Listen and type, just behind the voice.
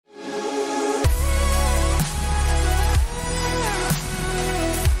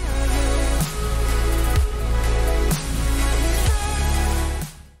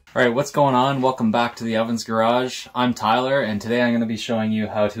Alright, what's going on? Welcome back to the Ovens Garage. I'm Tyler, and today I'm going to be showing you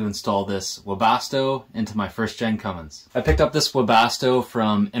how to install this Webasto into my first gen Cummins. I picked up this Webasto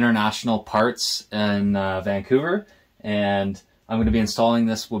from International Parts in Vancouver, and I'm going to be installing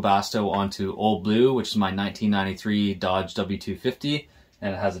this Webasto onto Old Blue, which is my 1993 Dodge W250,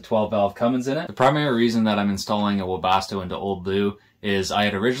 and it has a 12-valve Cummins in it. The primary reason that I'm installing a Webasto into Old Blue is I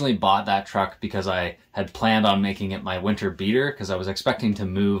had originally bought that truck because I had planned on making it my winter beater because I was expecting to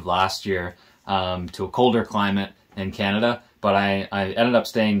move last year to a colder climate in Canada, but I ended up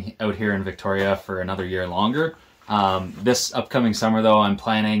staying out here in Victoria for another year longer. This upcoming summer though, I'm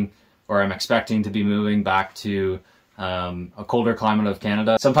expecting to be moving back to a colder climate of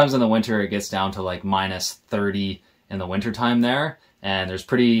Canada. Sometimes in the winter it gets down to like -30 in the winter time there, and there's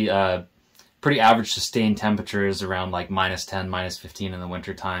pretty average sustained temperatures around like -10, -15 in the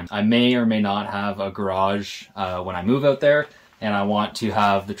winter time. I may or may not have a garage when I move out there, and I want to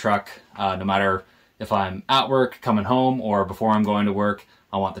have the truck, no matter if I'm at work, coming home, or before I'm going to work,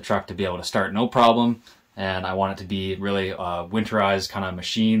 I want the truck to be able to start no problem, and I want it to be really a winterized kind of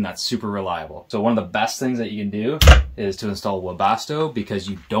machine that's super reliable. So one of the best things that you can do is to install Webasto, because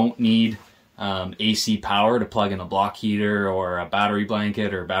you don't need AC power to plug in a block heater or a battery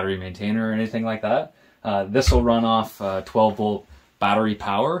blanket or battery maintainer or anything like that. This will run off 12-volt battery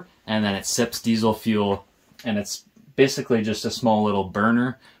power, and then it sips diesel fuel, and it's basically just a small little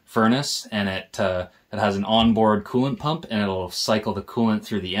burner furnace, and it has an onboard coolant pump, and it'll cycle the coolant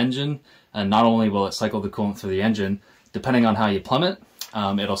through the engine. And not only will it cycle the coolant through the engine, depending on how you plumb it,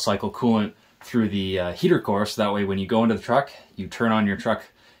 it'll cycle coolant through the heater core, so that way when you go into the truck, you turn on your truck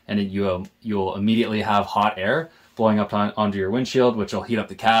and you'll immediately have hot air blowing up onto your windshield, which will heat up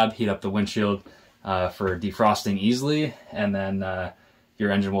the cab, heat up the windshield for defrosting easily, and then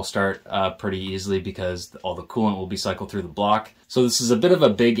your engine will start pretty easily because all the coolant will be cycled through the block. So this is a bit of a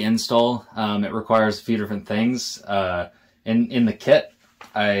big install. It requires a few different things. In the kit,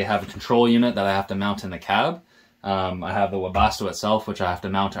 I have a control unit that I have to mount in the cab. I have the Webasto itself, which I have to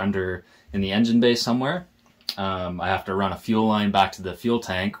mount under in the engine bay somewhere. I have to run a fuel line back to the fuel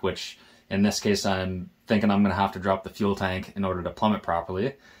tank, which in this case I'm thinking I'm going to have to drop the fuel tank in order to plumb it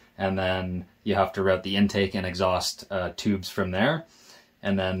properly. And then you have to route the intake and exhaust tubes from there.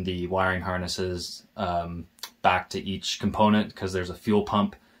 And then the wiring harnesses back to each component, because there's a fuel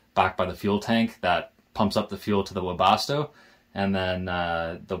pump back by the fuel tank that pumps up the fuel to the Webasto. And then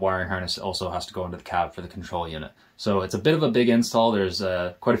the wiring harness also has to go into the cab for the control unit. So it's a bit of a big install. There's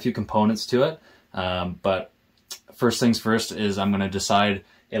quite a few components to it. But first things first is I'm going to decide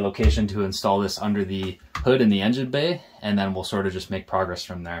a location to install this under the hood in the engine bay, and then we'll sort of just make progress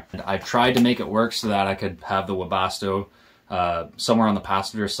from there. And I tried to make it work so that I could have the Webasto somewhere on the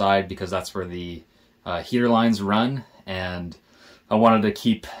passenger side, because that's where the heater lines run, and I wanted to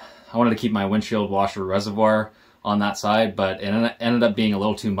keep my windshield washer reservoir on that side, but it ended up being a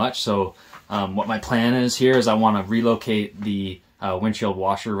little too much. So what my plan is here is I want to relocate the windshield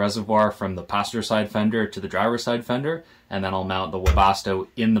washer reservoir from the passenger side fender to the driver's side fender, and then I'll mount the Webasto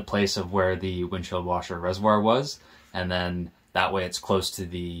in the place of where the windshield washer reservoir was, and then that way it's close to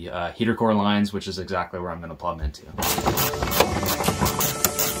the heater core lines, which is exactly where I'm going to plumb into.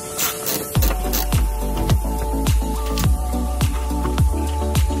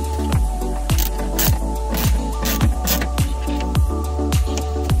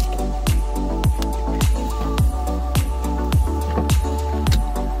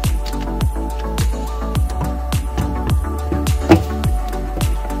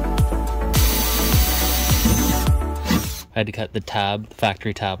 I had to cut the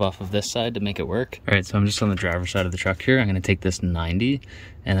factory tab off of this side to make it work. All right, so I'm just on the driver's side of the truck here. I'm gonna take this 90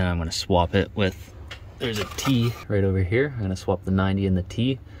 and then I'm gonna swap it with, there's a T right over here. I'm gonna swap the 90 and the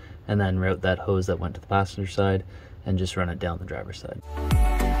T, and then route that hose that went to the passenger side and just run it down the driver's side.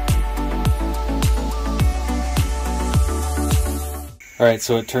 All right,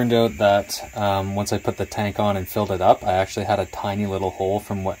 so it turned out that once I put the tank on and filled it up, I actually had a tiny little hole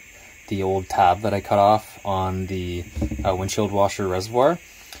from the old tab that I cut off on the windshield washer reservoir.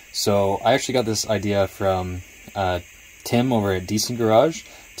 So I actually got this idea from Tim over at Decent Garage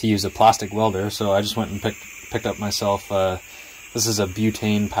to use a plastic welder. So I just went and picked up myself, this is a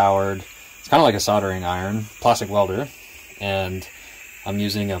butane powered, it's kind of like a soldering iron, plastic welder. And I'm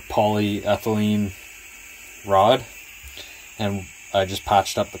using a polyethylene rod, and I just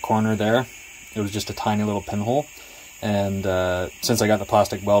patched up the corner there. It was just a tiny little pinhole. And since I got the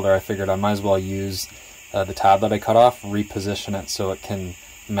plastic welder, I figured I might as well use the tab that I cut off, reposition it so it can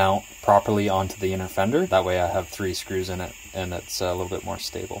mount properly onto the inner fender. That way I have 3 screws in it, and it's a little bit more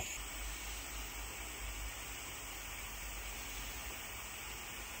stable.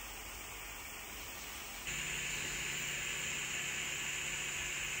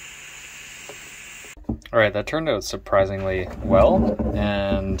 Alright, that turned out surprisingly well,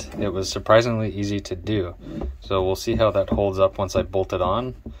 and it was surprisingly easy to do. So we'll see how that holds up once I bolt it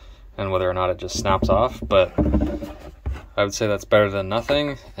on, and whether or not it just snaps off, but I would say that's better than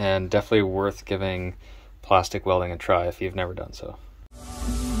nothing, and definitely worth giving plastic welding a try if you've never done so.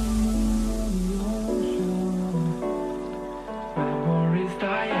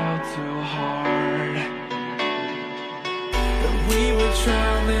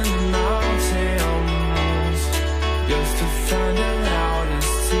 Traveling the mountains just to find the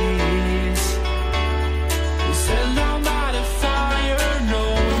loudest tears. We sat down by the fire,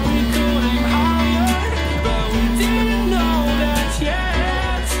 knowing we could aim higher, but we didn't know that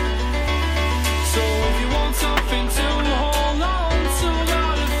yet. So if you want something to hold on to,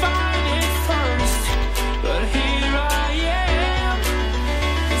 gotta find it first. But here I am,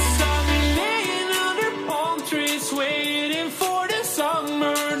 'cause I've been laying under palm trees waiting for the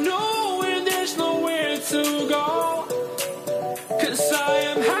summer, knowing there's nowhere to go. 'Cause I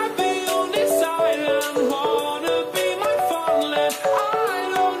am happy on this island, wanna be my farmland.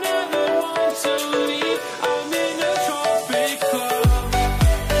 I don't ever want to leave, I'm in a tropic club.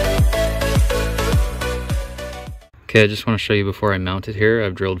 Okay, I just want to show you before I mount it here,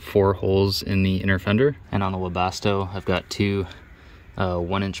 I've drilled 4 holes in the inner fender. And on the Webasto, I've got 2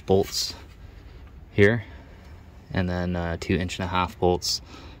 1-inch bolts here, and then 2 1.5-inch bolts,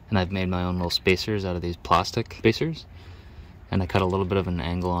 and I've made my own little spacers out of these plastic spacers, and I cut a little bit of an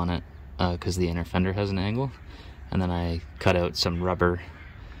angle on it because the inner fender has an angle, and then I cut out some rubber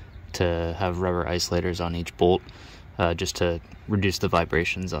to have rubber isolators on each bolt just to reduce the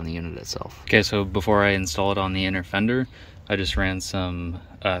vibrations on the unit itself. Okay, so before I install it on the inner fender, I just ran some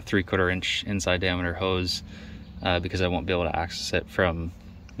 3/4 inch inside diameter hose because I won't be able to access it from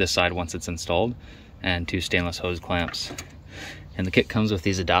this side once it's installed, and 2 stainless hose clamps. And the kit comes with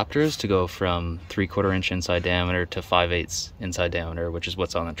these adapters to go from 3/4 inch inside diameter to 5/8 inside diameter, which is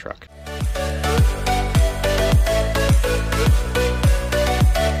what's on the truck.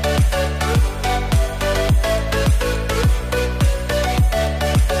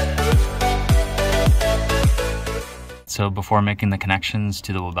 So before making the connections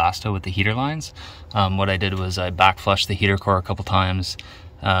to the Webasto with the heater lines, what I did was I back flushed the heater core a couple times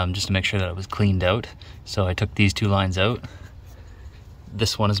just to make sure that it was cleaned out. So I took these 2 lines out.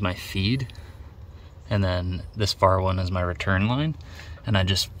 This one is my feed, and then this far one is my return line, and I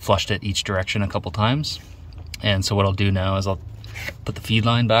just flushed it each direction a couple times. And so what I'll do now is I'll put the feed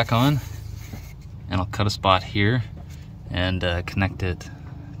line back on, and I'll cut a spot here and connect it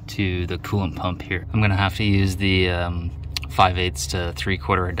to the coolant pump here. I'm gonna have to use the 5/8 to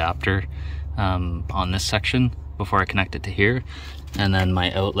 3/4 adapter on this section before I connect it to here, and then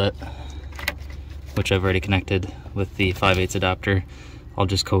my outlet, which I've already connected with the 5/8 adapter, I'll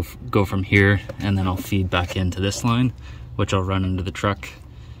just go from here, and then I'll feed back into this line, which I'll run into the truck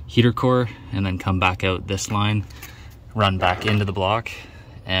heater core, and then come back out this line, run back into the block,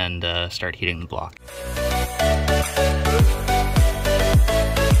 and start heating the block.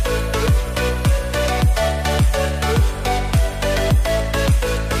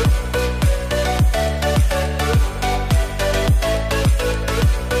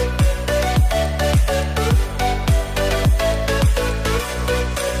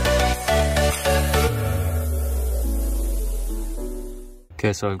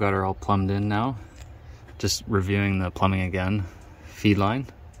 Okay, so I've got her all plumbed in now. Just reviewing the plumbing again. Feed line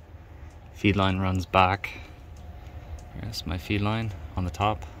runs back. Here's my feed line on the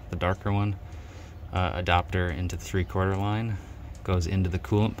top, the darker one. Adapter into the 3/4 line, goes into the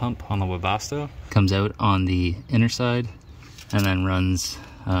coolant pump on the Webasto, comes out on the inner side, and then runs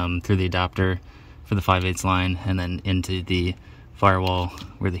through the adapter for the 5/8 line, and then into the firewall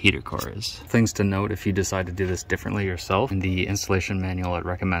where the heater core is. Things to note if you decide to do this differently yourself. In the installation manual, it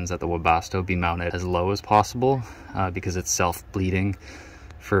recommends that the Webasto be mounted as low as possible because it's self-bleeding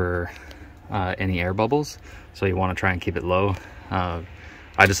for any air bubbles. So you want to try and keep it low.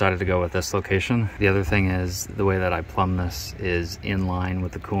 I decided to go with this location. The other thing is the way that I plumb this is in line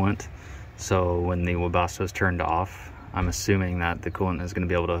with the coolant. So when the Webasto is turned off, I'm assuming that the coolant is going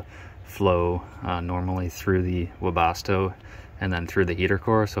to be able to flow normally through the Webasto and then through the heater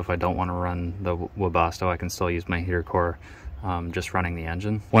core. So if I don't want to run the Webasto, I can still use my heater core just running the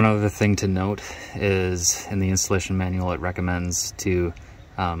engine. One other thing to note is in the installation manual, it recommends to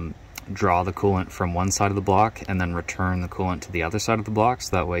draw the coolant from one side of the block and then return the coolant to the other side of the block,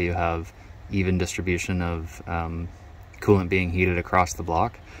 so that way you have even distribution of coolant being heated across the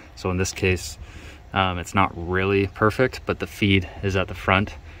block. So in this case, it's not really perfect, but the feed is at the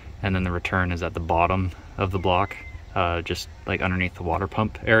front and then the return is at the bottom of the block, just like underneath the water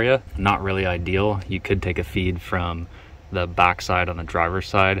pump area. Not really ideal. You could take a feed from the back side on the driver's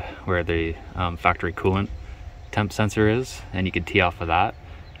side where the factory coolant temp sensor is, and you could tee off of that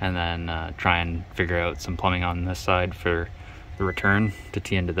and then try and figure out some plumbing on this side for the return to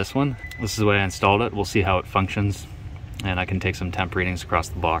tee into this one. This is the way I installed it. We'll see how it functions, and I can take some temp readings across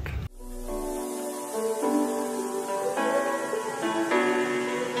the block.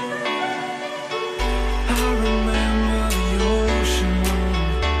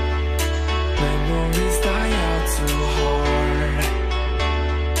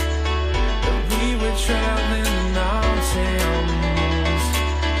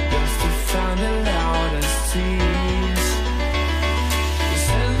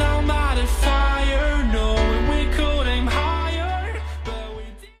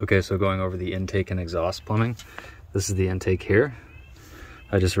 Okay, so going over the intake and exhaust plumbing. This is the intake here.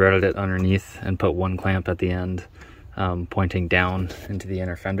 I just routed it underneath and put one clamp at the end, pointing down into the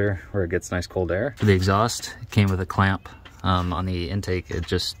inner fender where it gets nice cold air. For the exhaust, it came with a clamp. On the intake, it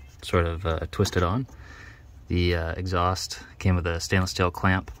just sort of twisted on. The exhaust came with a stainless steel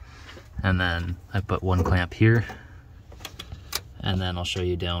clamp, and then I put one clamp here, and then I'll show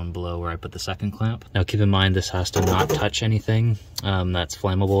you down below where I put the second clamp. Now keep in mind, this has to not touch anything that's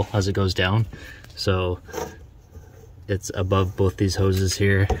flammable as it goes down. So it's above both these hoses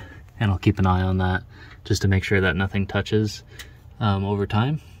here, and I'll keep an eye on that just to make sure that nothing touches over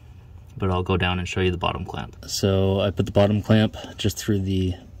time. But I'll go down and show you the bottom clamp. So I put the bottom clamp just through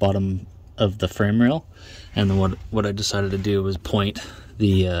the bottom of the frame rail, and then what I decided to do was point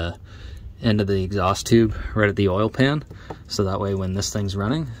the end of the exhaust tube right at the oil pan, so that way when this thing's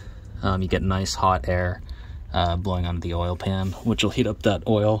running, you get nice hot air blowing onto the oil pan, which will heat up that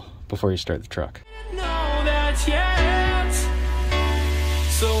oil before you start the truck.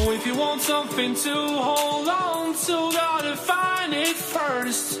 So if you want something to hold on to, gotta find it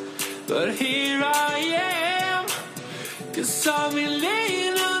first. But here I am, 'cause I've been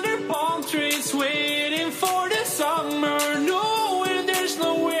laying under palm trees waiting for the summer, knowing there's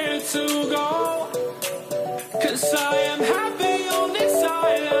nowhere to go. 'Cause I am happy on this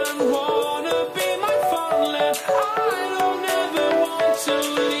island, wanna be my farmland. I don't ever want to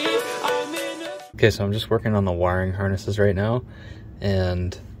leave. I'm in a... Okay, so I'm just working on the wiring harnesses right now,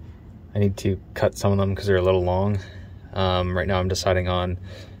 and I need to cut some of them because they're a little long. Right now I'm deciding on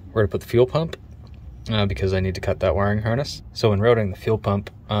where to put the fuel pump because I need to cut that wiring harness. So when routing the fuel pump,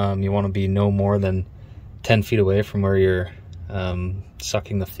 you want to be no more than 10 feet away from where you're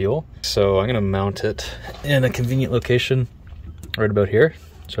sucking the fuel. So I'm going to mount it in a convenient location right about here.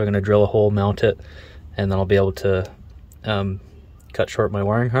 So I'm going to drill a hole, mount it, and then I'll be able to cut short my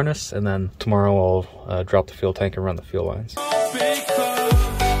wiring harness, and then tomorrow I'll drop the fuel tank and run the fuel lines.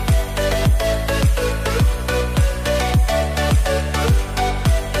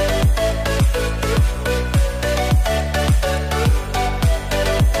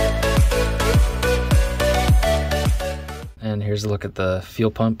 And here's a look at the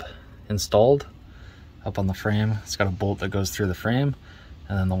fuel pump installed up on the frame. It's got a bolt that goes through the frame,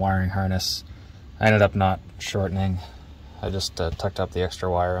 and then the wiring harness I ended up not shortening. I just tucked up the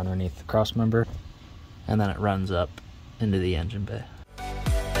extra wire underneath the cross member, and then it runs up into the engine bay.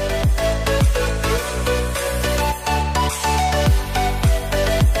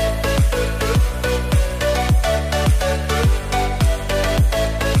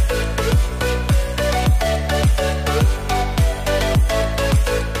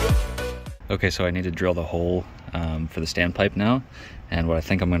 Okay, so I need to drill the hole for the standpipe now, and what I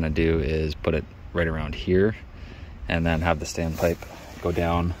think I'm going to do is put it right around here, and then have the standpipe go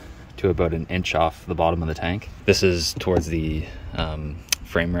down to about an inch off the bottom of the tank. This is towards the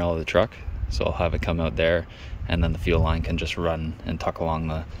frame rail of the truck, so I'll have it come out there, and then the fuel line can just run and tuck along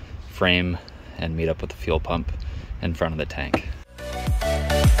the frame and meet up with the fuel pump in front of the tank.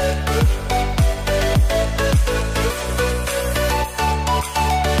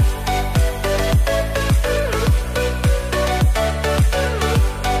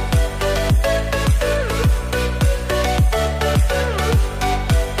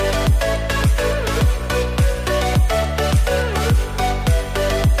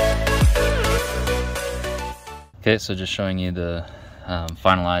 Okay, so just showing you the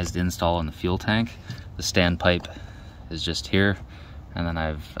finalized install on the fuel tank. The standpipe is just here, and then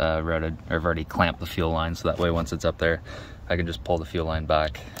I've already clamped the fuel line, so that way once it's up there, I can just pull the fuel line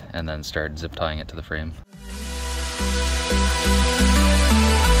back and then start zip tying it to the frame.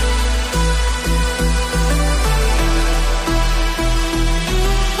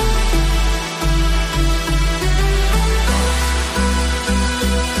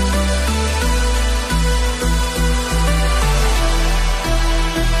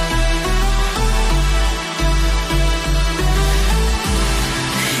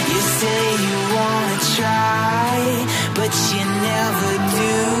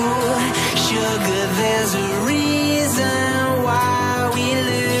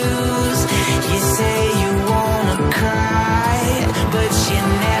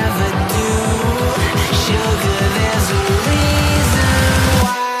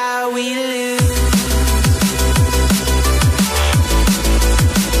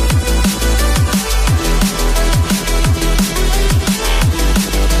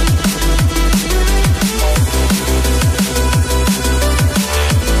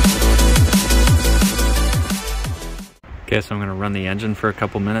 Okay, so I'm gonna run the engine for a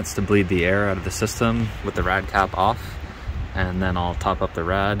couple minutes to bleed the air out of the system with the rad cap off, and then I'll top up the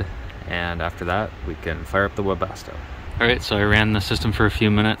rad, and after that we can fire up the Webasto. All right, so I ran the system for a few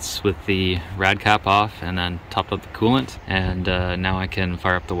minutes with the rad cap off and then topped up the coolant, and now I can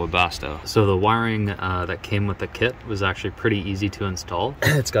fire up the Webasto. So the wiring that came with the kit was actually pretty easy to install.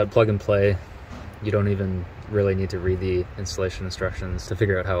 It's got plug and play. You don't even really need to read the installation instructions to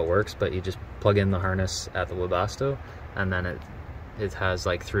figure out how it works, but you just plug in the harness at the Webasto, and then it has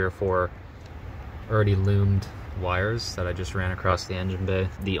like 3 or 4 already loomed wires that I just ran across the engine bay.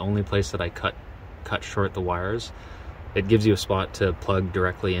 The only place that I cut short the wires, it gives you a spot to plug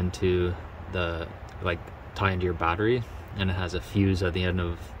directly into the, like, tie into your battery, and it has a fuse at the end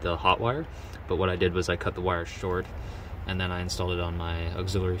of the hot wire. But what I did was I cut the wires short, and then I installed it on my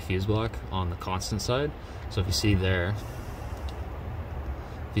auxiliary fuse block on the constant side. So if you see there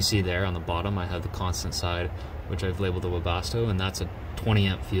on the bottom, I have the constant side, which I've labeled the Webasto, and that's a 20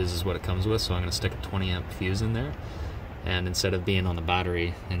 amp fuse is what it comes with. So I'm gonna stick a 20 amp fuse in there. And instead of being on the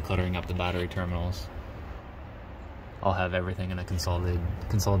battery and cluttering up the battery terminals, I'll have everything in a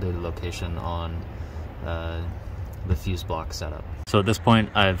consolidated location on the fuse block setup. So at this point,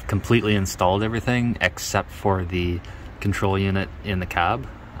 I've completely installed everything except for the control unit in the cab.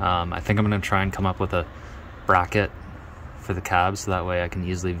 I think I'm gonna try and come up with a bracket for the cab so that way I can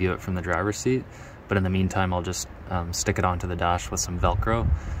easily view it from the driver's seat. But in the meantime, I'll just stick it onto the dash with some Velcro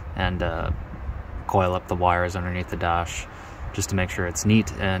and coil up the wires underneath the dash just to make sure it's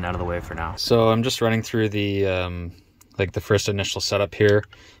neat and out of the way for now. So I'm just running through the like the first initial setup here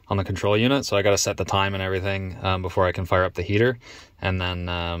on the control unit. So I got to set the time and everything before I can fire up the heater, and then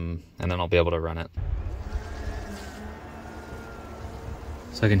I'll be able to run it.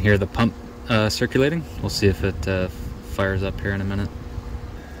 So I can hear the pump circulating. We'll see if it fires up here in a minute.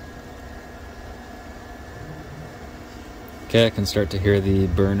 Okay, I can start to hear the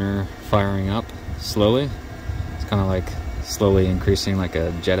burner firing up slowly. It's kind of like slowly increasing, like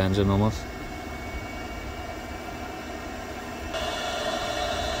a jet engine almost.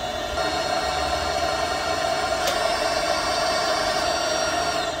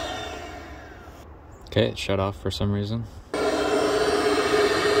 Okay, it shut off for some reason. So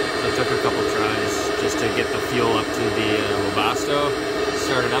it took a couple tries just to get the fuel up to the Webasto.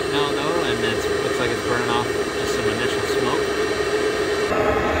 Started up now though, and it looks like it's burning off just some initial smoke.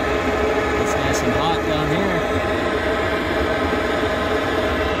 It's nice and hot down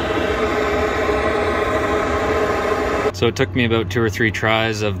here. So it took me about 2 or 3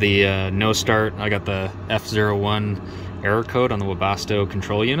 tries of the no start. I got the F01 error code on the Webasto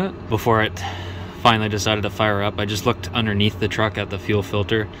control unit before it finally decided to fire up. I just looked underneath the truck at the fuel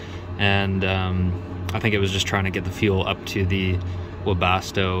filter, and I think it was just trying to get the fuel up to the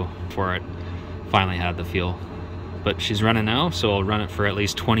Webasto before it finally had the fuel. But she's running now, so I'll run it for at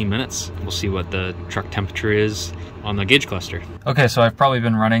least 20 minutes. We'll see what the truck temperature is on the gauge cluster. Okay, so I've probably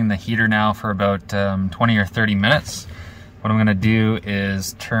been running the heater now for about 20 or 30 minutes. What I'm gonna do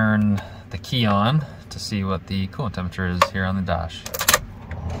is turn the key on to see what the coolant temperature is here on the dash.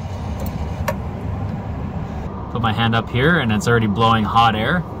 Put my hand up here and it's already blowing hot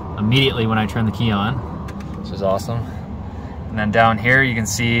air immediately when I turn the key on, which is awesome. And then down here you can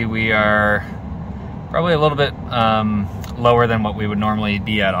see we are probably a little bit lower than what we would normally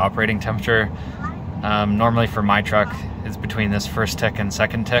be at operating temperature. Normally for my truck, it's between this first tick and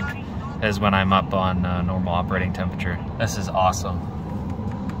second tick is when I'm up on normal operating temperature. This is awesome.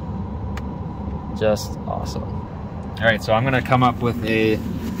 Just awesome. All right, so I'm gonna come up with a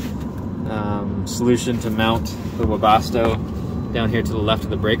solution to mount the Webasto down here to the left of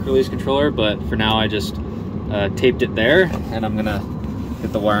the brake release controller, but for now I just taped it there, and I'm gonna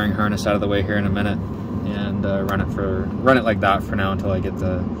get the wiring harness out of the way here in a minute and run it like that for now until I get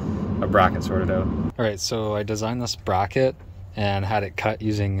a bracket sorted out. All right, so I designed this bracket and had it cut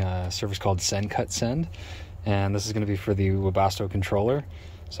using a service called Send Cut Send, and this is going to be for the Webasto controller,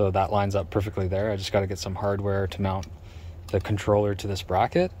 so that lines up perfectly there. I just got to get some hardware to mount the controller to this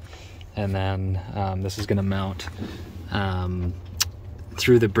bracket, and then this is going to mount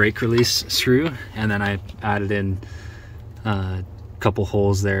through the brake release screw, and then I added in a couple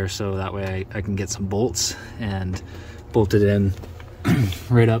holes there so that way I can get some bolts and bolt it in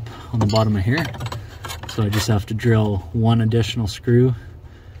right up on the bottom of here. So I just have to drill one additional screw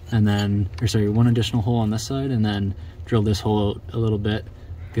and then, one additional hole on this side, and then drill this hole out a little bit,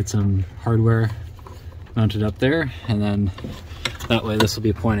 get some hardware mounted up there, and then that way this will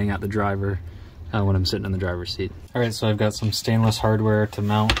be pointing at the driver when I'm sitting in the driver's seat. All right, so I've got some stainless hardware to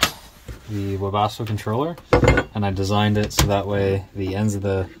mount the Webasto controller, and I designed it so that way the ends of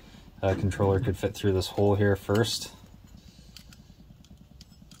the controller could fit through this hole here first,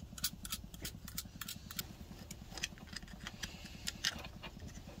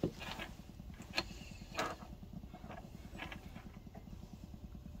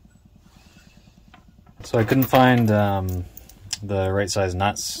 So I couldn't find the right size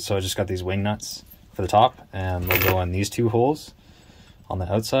nuts, so I just got these wing nuts for the top, and they'll go in these two holes on the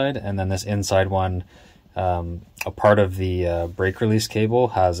outside, and then this inside one, a part of the brake release cable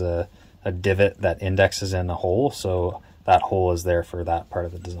has a divot that indexes in a hole, so that hole is there for that part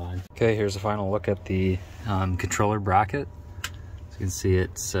of the design. Okay, here's a final look at the controller bracket. So you can see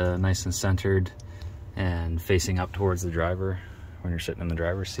it's nice and centered and facing up towards the driver when you're sitting in the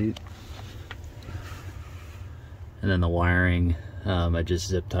driver's seat. And then the wiring, I just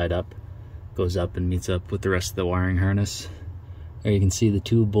zip tied up, goes up and meets up with the rest of the wiring harness. There you can see the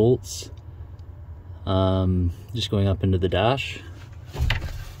 2 bolts just going up into the dash.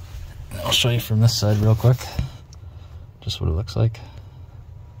 I'll show you from this side real quick, just what it looks like,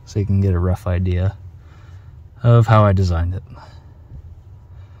 so you can get a rough idea of how I designed it.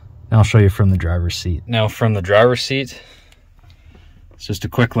 Now I'll show you from the driver's seat. Now from the driver's seat, it's just a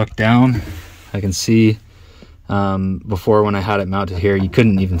quick look down. I can see before, when I had it mounted here, you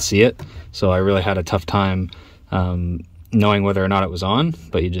couldn't even see it, so I really had a tough time knowing whether or not it was on.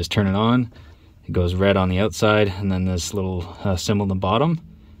 But you just turn it on, it goes red on the outside, and then this little symbol on the bottom,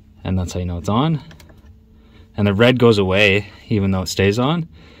 and that's how you know it's on. And the red goes away even though it stays on,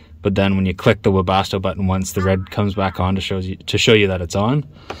 but then when you click the Webasto button once, the red comes back on to show you that it's on,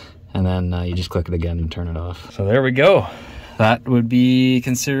 and then you just click it again and turn it off. So there we go. That would be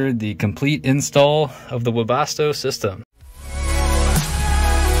considered the complete install of the Webasto system.